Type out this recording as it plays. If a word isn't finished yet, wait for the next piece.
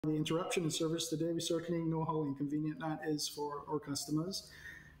the interruption in service today. We certainly know how inconvenient that is for our customers.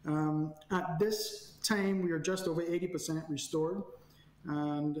 At this time, we are just over 80% restored.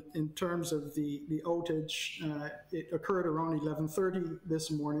 And in terms of the outage, it occurred around 11:30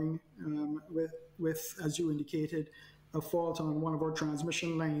 this morning with, as you indicated, a fault on one of our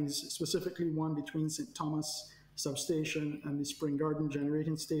transmission lines, specifically one between St. Thomas substation and the Spring Garden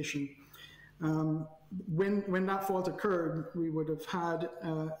generating station. When that fault occurred, we would have had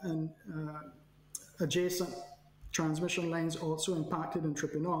adjacent transmission lines also impacted and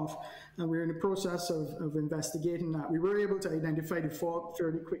tripping off, and we're in the process of investigating that. We were able to identify the fault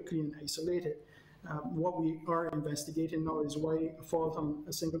fairly quickly and isolate it. What we are investigating now is why a fault on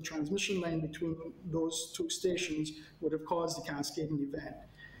a single transmission line between those two stations would have caused the cascading event.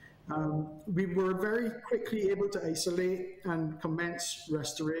 We were very quickly able to isolate and commence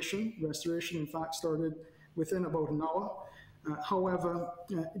restoration. Restoration, in fact, started within about an hour. However,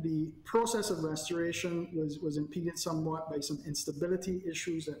 the process of restoration was impeded somewhat by some instability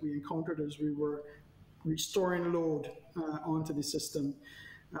issues that we encountered as we were restoring load onto the system.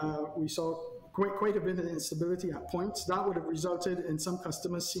 We saw quite a bit of instability at points. That would have resulted in some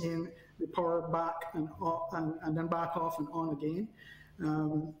customers seeing the power back and then back off and on again.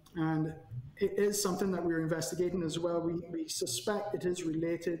 And it is something that we're investigating as well. We suspect it is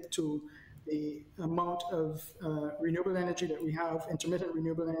related to the amount of renewable energy that we have, intermittent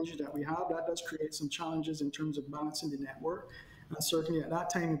renewable energy that we have. That does create some challenges in terms of balancing the network. And certainly at that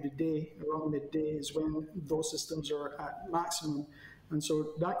time of the day, around midday, is when those systems are at maximum. And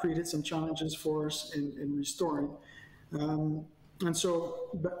so that created some challenges for us in restoring. And so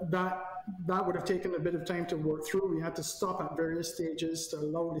that would have taken a bit of time to work through. We had to stop at various stages to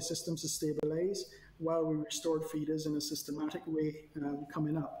allow the systems to stabilize while we restored feeders in a systematic way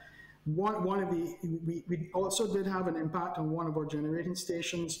coming up. We also did have an impact on one of our generating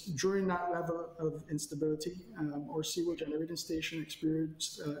stations. During that level of instability, our Seaway generating station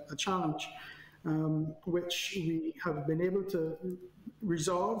experienced a challenge, which we have been able to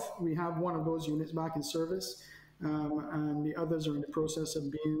resolve. We have one of those units back in service, and the others are in the process of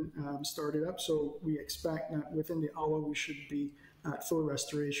being started up. So we expect that within the hour we should be at full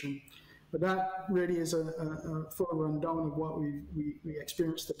restoration. But that really is a full rundown of what we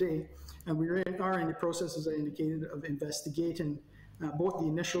experienced today. And we are in the process, as I indicated, of investigating both the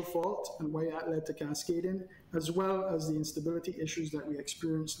initial fault and why that led to cascading, as well as the instability issues that we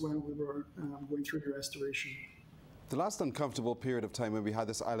experienced when we were going through the restoration. The last uncomfortable period of time when we had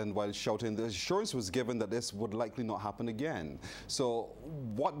this island-wide shouting, the assurance was given that this would likely not happen again. So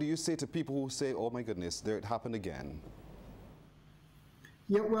what do you say to people who say, oh my goodness, there it happened again?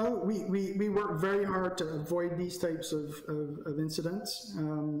 Yeah, well, we work very hard to avoid these types of incidents.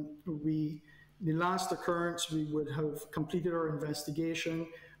 The last occurrence, we would have completed our investigation.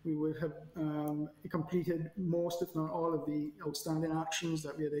 We would have completed most, if not all, of the outstanding actions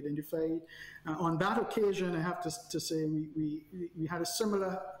that we had identified. On that occasion, I have to say, we had a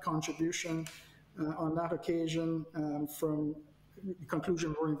similar contribution on that occasion from the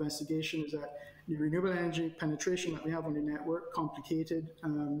conclusion of our investigation is that the renewable energy penetration that we have on the network complicated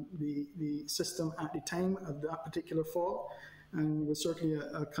the system at the time of that particular fault, and was certainly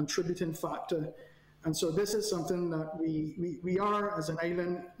a contributing factor. And so this is something that we are, as an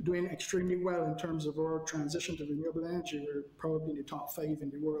island, doing extremely well in terms of our transition to renewable energy. We're probably in the top 5 in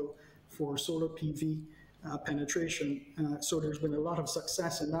the world for solar PV penetration. So there's been a lot of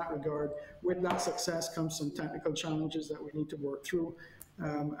success in that regard. With that success comes some technical challenges that we need to work through.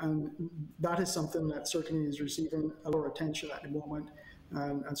 And that is something that certainly is receiving a lot of attention at the moment.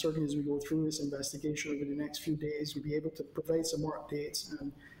 And certainly as we go through this investigation over the next few days, we'll be able to provide some more updates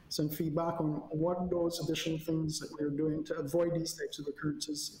and some feedback on what those additional things that we're doing to avoid these types of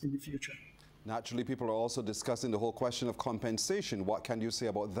occurrences in the future. Naturally, people are also discussing the whole question of compensation. What can you say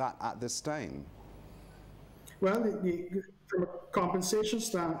about that at this time? Well, from a compensation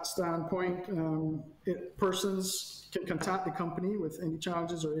standpoint, persons can contact the company with any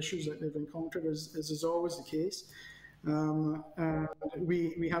challenges or issues that they've encountered, as is always the case.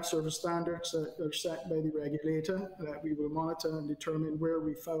 We have service standards that are set by the regulator that we will monitor and determine where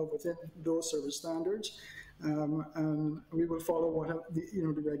we fall within those service standards. And we will follow what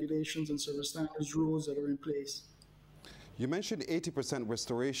the regulations and service standards rules that are in place. You mentioned 80%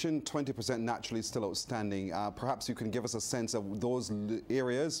 restoration, 20% naturally still outstanding. Perhaps you can give us a sense of those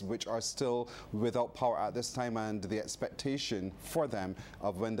areas which are still without power at this time and the expectation for them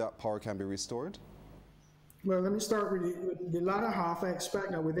of when that power can be restored? Well, let me start with the latter half. I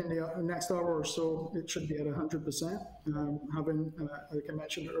expect that within the next hour or so, it should be at 100%. Having, like I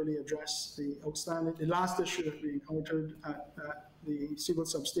mentioned earlier, addressed the last issue that we encountered at the civil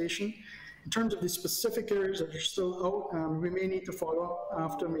substation. In terms of the specific areas that are still out, we may need to follow up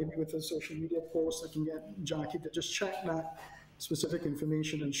after, maybe with a social media post. I can get Jackie to just check that specific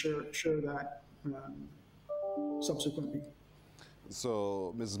information and share that subsequently.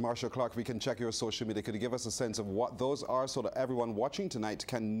 So, Mrs. Marshall-Clarke, we can check your social media. Could you give us a sense of what those are so that everyone watching tonight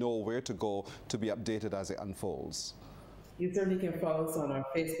can know where to go to be updated as it unfolds? You certainly can follow us on our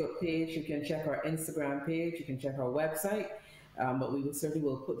Facebook page. You can check our Instagram page. You can check our website. But we certainly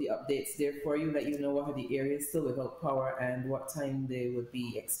will put the updates there for you, let you know what are the areas still without power and what time they would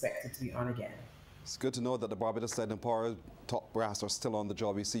be expected to be on again. It's good to know that the Barbados Light and Power top brass are still on the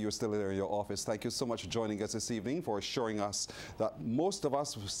job. We see you're still there in your office. Thank you so much for joining us this evening, for assuring us that most of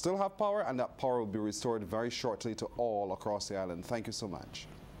us still have power and that power will be restored very shortly to all across the island. Thank you so much.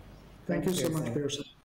 Thank you so much, Pearson.